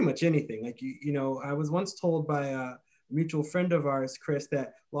pretty much anything. Like, I was once told by a mutual friend of ours, Chris,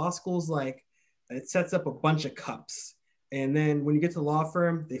 that law school's like, it sets up a bunch of cups. And then when you get to the law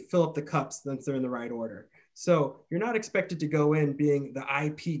firm, they fill up the cups once they're in the right order. So you're not expected to go in being the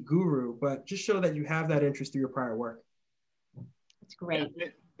IP guru, but just show that you have that interest through your prior work. That's great. Yeah,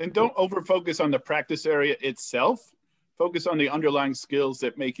 and don't over focus on the practice area itself. Focus on the underlying skills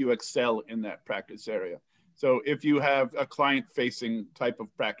that make you excel in that practice area. So if you have a client-facing type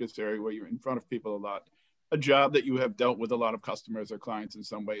of practice area where you're in front of people a lot, a job that you have dealt with a lot of customers or clients in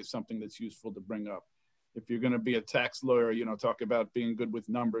some way is something that's useful to bring up. If you're going to be a tax lawyer, talk about being good with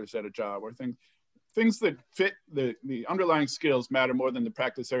numbers at a job, or things that fit the underlying skills matter more than the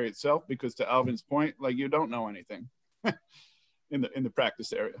practice area itself, because to Alvin's point, you don't know anything in the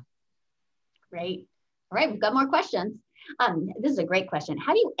practice area. Great. All right, we've got more questions. This is a great question.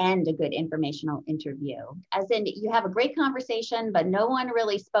 How do you end a good informational interview? As in, you have a great conversation, but no one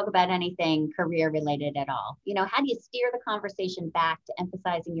really spoke about anything career related at all. You know, how do you steer the conversation back to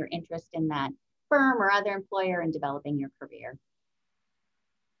emphasizing your interest in that firm or other employer and developing your career?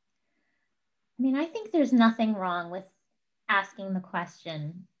 I mean, I think there's nothing wrong with asking the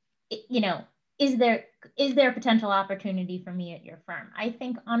question, you know, is there a potential opportunity for me at your firm? I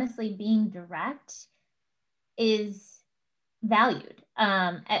think honestly, being direct is valued,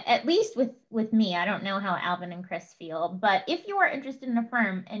 at least with me. I don't know how Alvin and Chris feel, but if you are interested in a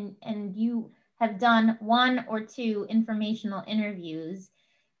firm and you have done 1 or 2 informational interviews,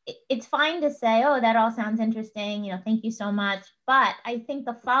 it's fine to say, oh, that all sounds interesting, you know, thank you so much. But I think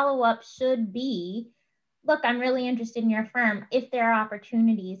the follow-up should be, look, I'm really interested in your firm. If there are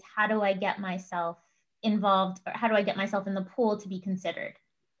opportunities, how do I get myself involved, or how do I get myself in the pool to be considered?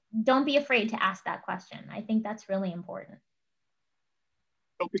 Don't be afraid to ask that question. I think that's really important.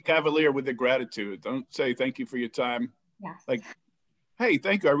 Don't be cavalier with the gratitude. Don't say thank you for your time. Yes. Like, hey,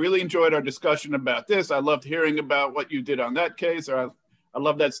 thank you. I really enjoyed our discussion about this. I loved hearing about what you did on that case. Or I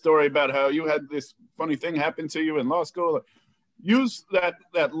love that story about how you had this funny thing happen to you in law school. Use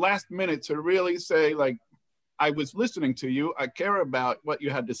that last minute to really say, like, I was listening to you. I care about what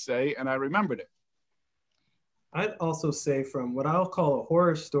you had to say, and I remembered it. I'd also say, from what I'll call a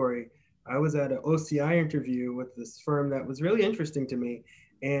horror story, I was at an OCI interview with this firm that was really interesting to me.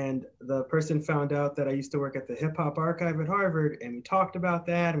 And the person found out that I used to work at the Hip Hop Archive at Harvard, and we talked about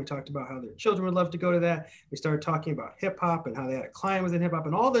that, and we talked about how their children would love to go to that. We started talking about hip hop and how they had a client was in hip hop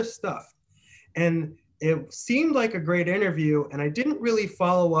and all this stuff. And it seemed like a great interview, and I didn't really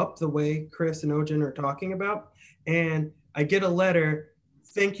follow up the way Chris and Ojen are talking about. And I get a letter,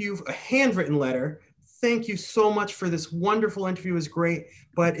 thank you, a handwritten letter. Thank you so much for this wonderful interview. It was great,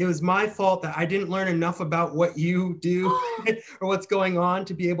 but it was my fault that I didn't learn enough about what you do or what's going on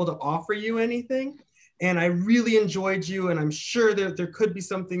to be able to offer you anything. And I really enjoyed you, and I'm sure that there could be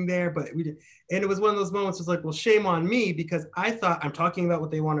something there, but we did. And it was one of those moments, it was like, well, shame on me, because I thought I'm talking about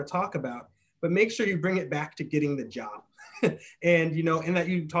what they want to talk about, but make sure you bring it back to getting the job. And, you know, and that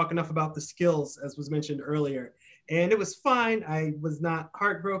you talk enough about the skills, as was mentioned earlier. And it was fine. I was not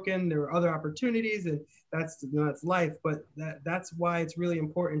heartbroken. There were other opportunities, and that's, you know, that's life. But that's why it's really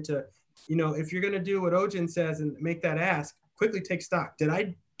important to, you know, if you're going to do what Ojen says and make that ask, quickly take stock. Did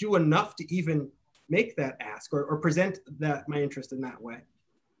I do enough to even make that ask or present that my interest in that way?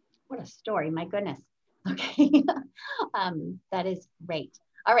 What a story, my goodness. Okay, that is great.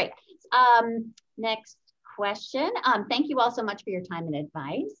 All right, next question. Thank you all so much for your time and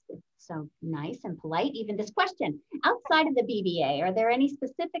advice. It's so nice and polite. Even this question, outside of the BBA, are there any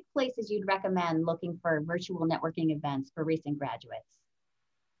specific places you'd recommend looking for virtual networking events for recent graduates?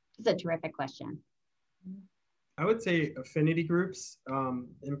 It's a terrific question. I would say affinity groups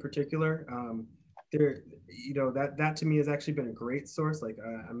in particular. There, you know, that to me has actually been a great source. Like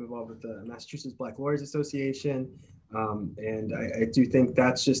I'm involved with the Massachusetts Black Lawyers Association. And I do think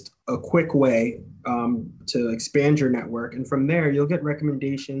that's just a quick way to expand your network. And from there, you'll get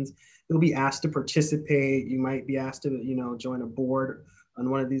recommendations. You'll be asked to participate. You might be asked to, you know, join a board on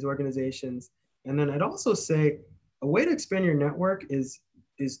one of these organizations. And then I'd also say a way to expand your network is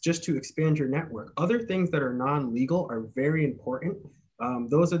just to expand your network. Other things that are non-legal are very important.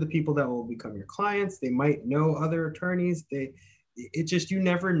 Those are the people that will become your clients. They might know other attorneys. It just, you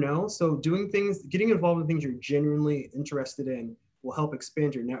never know. So doing things, getting involved in things you're genuinely interested in will help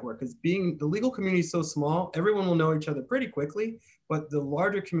expand your network, because the legal community is so small, everyone will know each other pretty quickly, but the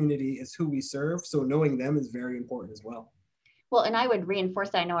larger community is who we serve. So knowing them is very important as well. Well, and I would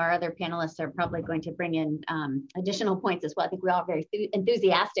reinforce, I know our other panelists are probably going to bring in additional points as well. I think we're all very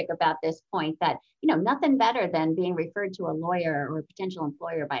enthusiastic about this point that, you know, nothing better than being referred to a lawyer or a potential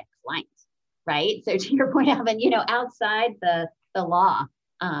employer by a client, right? So to your point, Alvin, you know, outside the law,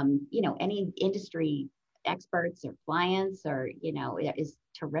 you know, any industry experts or clients or, you know, is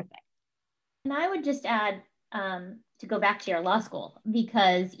terrific. And I would just add to go back to your law school,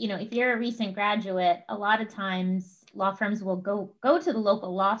 because, you know, if you're a recent graduate, a lot of times law firms will go to the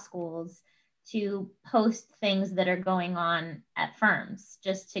local law schools to post things that are going on at firms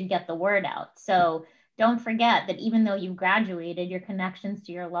just to get the word out. So don't forget that even though you've graduated, your connections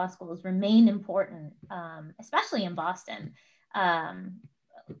to your law schools remain important, especially in Boston,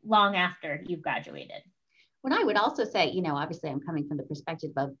 long after you've graduated. When I would also say, you know, obviously I'm coming from the perspective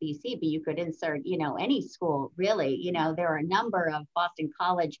of BC, but you could insert, you know, any school really. You know, there are a number of Boston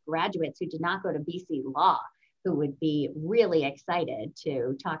College graduates who did not go to BC Law who would be really excited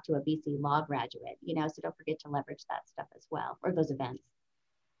to talk to a BC Law graduate, you know, so don't forget to leverage that stuff as well, or those events.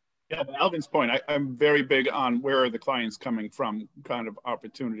 Yeah, to Alvin's point, I'm very big on where are the clients coming from kind of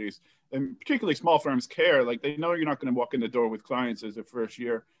opportunities. And particularly small firms care, like they know you're not going to walk in the door with clients as a first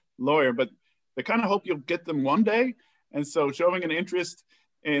year lawyer, but they kind of hope you'll get them one day. And so showing an interest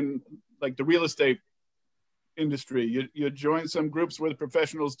in like the real estate industry, you join some groups where the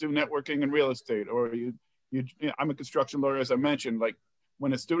professionals do networking in real estate, or I'm a construction lawyer, as I mentioned. Like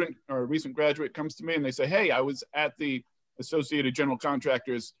when a student or a recent graduate comes to me and they say, hey, I was at the Associated General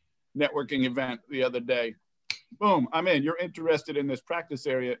Contractors networking event the other day, boom, I'm in. You're interested in this practice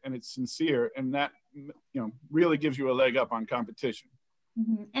area and it's sincere, and that really gives you a leg up on competition.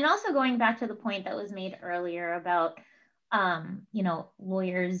 Mm-hmm. And also going back to the point that was made earlier about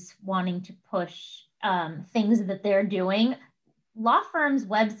lawyers wanting to push things that they're doing. Law firms'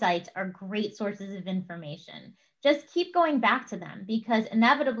 websites are great sources of information. Just keep going back to them, because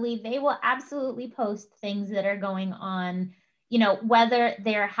inevitably they will absolutely post things that are going on, whether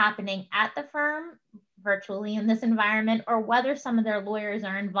they're happening at the firm virtually in this environment, or whether some of their lawyers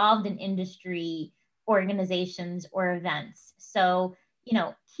are involved in industry organizations or events. So,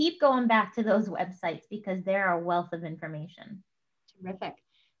 keep going back to those websites because they're a wealth of information. Terrific.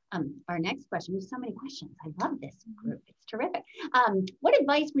 Our next question, we have so many questions. I love this group. It's terrific. What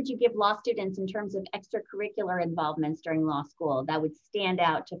advice would you give law students in terms of extracurricular involvements during law school that would stand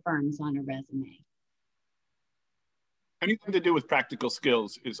out to firms on a resume? Anything to do with practical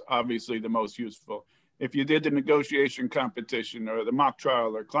skills is obviously the most useful. If you did the negotiation competition or the mock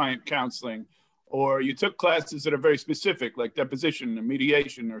trial or client counseling, or you took classes that are very specific, like deposition and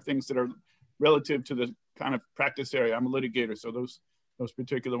mediation, or things that are relative to the kind of practice area. I'm a litigator, so those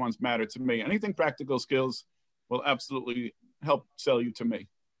particular ones matter to me. Anything practical skills will absolutely help sell you to me.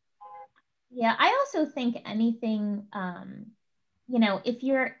 Yeah, I also think anything, if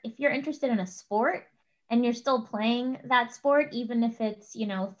you're interested in a sport and you're still playing that sport, even if it's,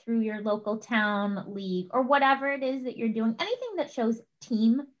 through your local town league or whatever it is that you're doing, anything that shows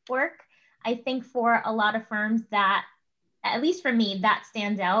teamwork, I think for a lot of firms that, at least for me, that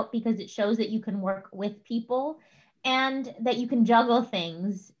stands out because it shows that you can work with people and that you can juggle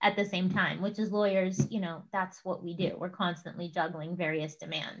things at the same time, which as lawyers, that's what we do. We're constantly juggling various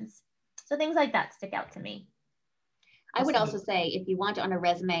demands. So things like that stick out to me. I would also say, if you want on a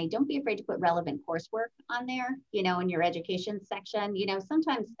resume, don't be afraid to put relevant coursework on there, in your education section.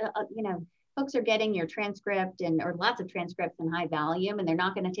 Sometimes, folks are getting your transcript or lots of transcripts in high volume, and they're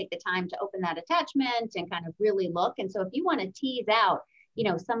not going to take the time to open that attachment and kind of really look. And so if you want to tease out,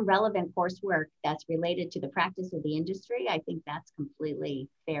 some relevant coursework that's related to the practice of the industry, I think that's completely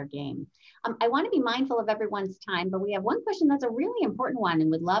fair game. I want to be mindful of everyone's time, but we have one question that's a really important one and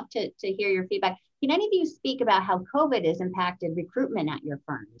would love to hear your feedback. Can any of you speak about how COVID has impacted recruitment at your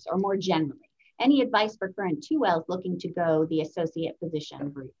firms, or more generally? Any advice for current 2Ls looking to go the associate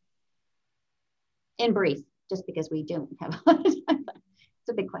position route? In brief, just because we don't have a lot of time. It's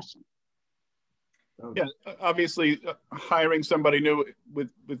a big question. Yeah, obviously hiring somebody new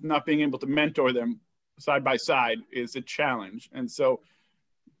with not being able to mentor them side by side is a challenge. And so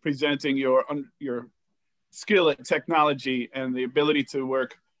presenting your skill at technology and the ability to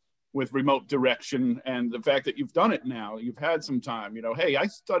work with remote direction, and the fact that you've done it now, you've had some time, hey, I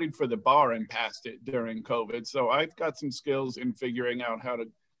studied for the bar and passed it during COVID. So I've got some skills in figuring out how to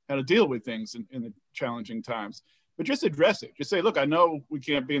deal with things in the challenging times. But just address it. Just say, look, I know we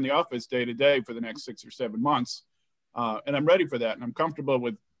can't be in the office day to day for the next 6 or 7 months. And I'm ready for that. And I'm comfortable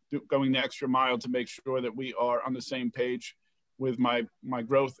with going the extra mile to make sure that we are on the same page with my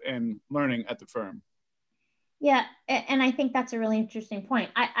growth and learning at the firm. Yeah, and I think that's a really interesting point.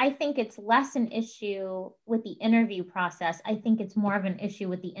 I think it's less an issue with the interview process. I think it's more of an issue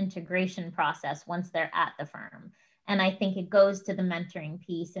with the integration process once they're at the firm. And I think it goes to the mentoring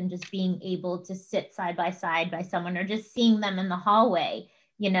piece and just being able to sit side by someone, or just seeing them in the hallway,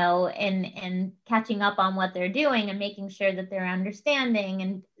 and catching up on what they're doing and making sure that they're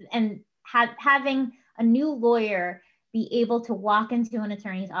understanding, and having a new lawyer be able to walk into an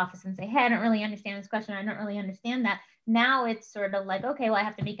attorney's office and say, hey, I don't really understand this question. I don't really understand that. Now it's sort of like, okay, well, I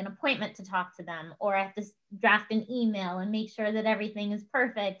have to make an appointment to talk to them, or I have to draft an email and make sure that everything is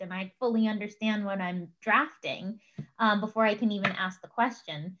perfect and I fully understand what I'm drafting before I can even ask the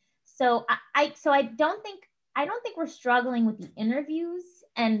question. So I don't think we're struggling with the interviews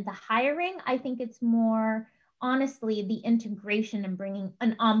and the hiring. I think it's more, honestly, the integration and bringing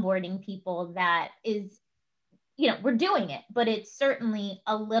and onboarding people that is, we're doing it, but it's certainly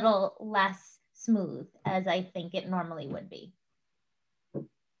a little less smooth as I think it normally would be.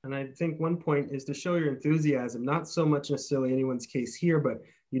 And I think one point is to show your enthusiasm, not so much necessarily anyone's case here, but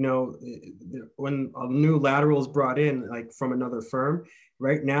you know, when a new lateral is brought in, like from another firm,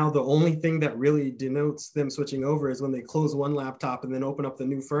 right now, the only thing that really denotes them switching over is when they close one laptop and then open up the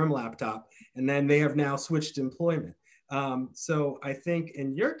new firm laptop, and then they have now switched employment. So I think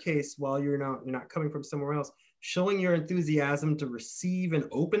in your case, while you're not coming from somewhere else, showing your enthusiasm to receive and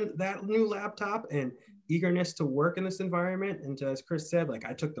open that new laptop and eagerness to work in this environment. And to, as Chris said, like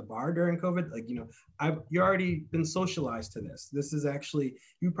I took the bar during COVID, like, you know, you've already been socialized to this. This is actually,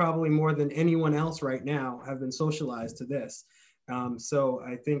 you probably more than anyone else right now have been socialized to this. So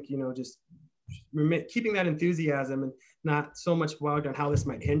I think, you know, just keeping that enthusiasm and not so much bogged on how this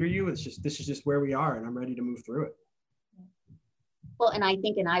might hinder you. It's just, this is just where we are and I'm ready to move through it. Well, and I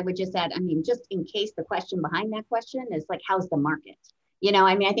think, and I would just add, I mean, just in case the question behind that question is like, how's the market? You know,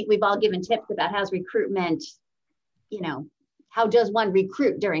 I mean, I think we've all given tips about how's recruitment, you know, how does one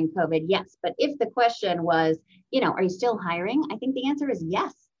recruit during COVID? Yes. But if the question was, you know, are you still hiring? I think the answer is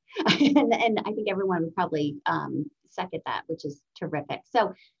yes. and I think everyone would probably second that, which is terrific.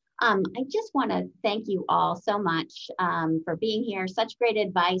 So I just want to thank you all so much for being here. Such great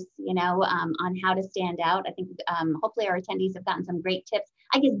advice, you know, on how to stand out. I think hopefully our attendees have gotten some great tips.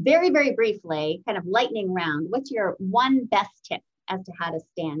 I guess very, very briefly, kind of lightning round, what's your one best tip as to how to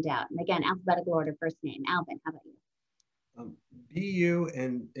stand out? And again, alphabetical order, first name. Alvin, how about you? Be you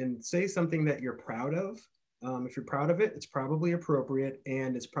and say something that you're proud of. If you're proud of it, it's probably appropriate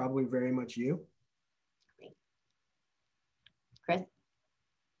and it's probably very much you. Great. Chris?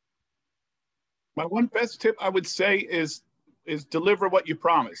 My one best tip I would say is deliver what you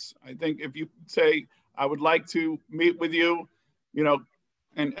promise. I think if you say, I would like to meet with you, you know,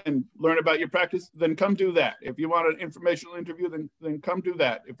 and learn about your practice, then come do that. If you want an informational interview, then come do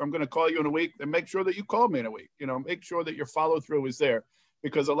that. If I'm going to call you in a week, then make sure that you call me in a week. You know, make sure that your follow through is there,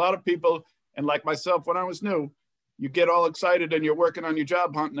 because a lot of people, and like myself, when I was new, you get all excited and you're working on your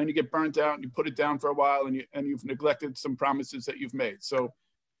job hunt, and then you get burnt out and you put it down for a while, and you've neglected some promises that you've made. So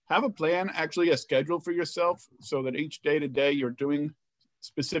have a plan, actually a schedule for yourself, so that each day to day you're doing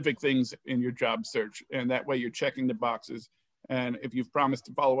specific things in your job search, and that way you're checking the boxes. And if you've promised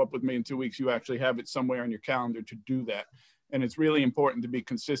to follow up with me in 2 weeks, you actually have it somewhere on your calendar to do that. And it's really important to be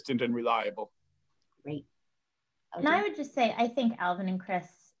consistent and reliable. Great. And I would just say, I think Alvin and Chris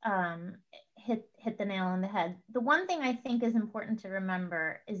hit the nail on the head. The one thing I think is important to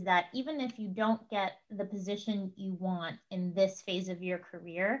remember is that even if you don't get the position you want in this phase of your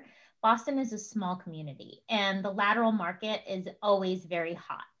career, Boston is a small community and the lateral market is always very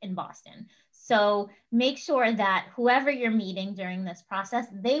hot in Boston. So make sure that whoever you're meeting during this process,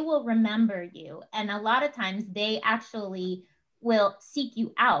 they will remember you. And a lot of times they actually will seek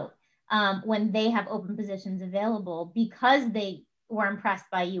you out when they have open positions available, because they were impressed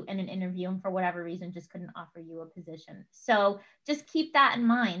by you in an interview and for whatever reason just couldn't offer you a position. So just keep that in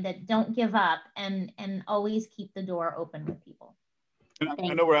mind, that don't give up and always keep the door open with people.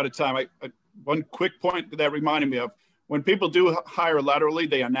 And I know we're out of time. One quick point that reminded me of, when people do hire laterally,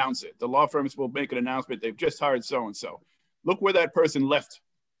 they announce it. The law firms will make an announcement. They've just hired so-and-so. Look where that person left.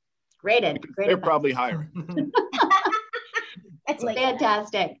 Great. They're probably hiring. It's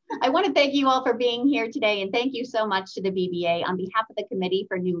fantastic. I want to thank you all for being here today, and thank you so much to the BBA. On behalf of the Committee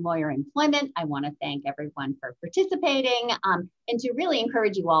for New Lawyer Employment, I want to thank everyone for participating and to really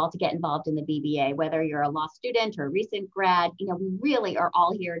encourage you all to get involved in the BBA, whether you're a law student or a recent grad. You know, we really are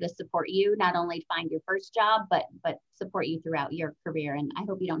all here to support you, not only to find your first job, but support you throughout your career. And I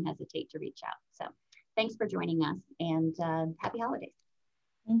hope you don't hesitate to reach out. So thanks for joining us, and happy holidays.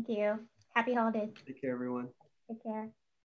 Thank you. Happy holidays. Take care, everyone. Take care.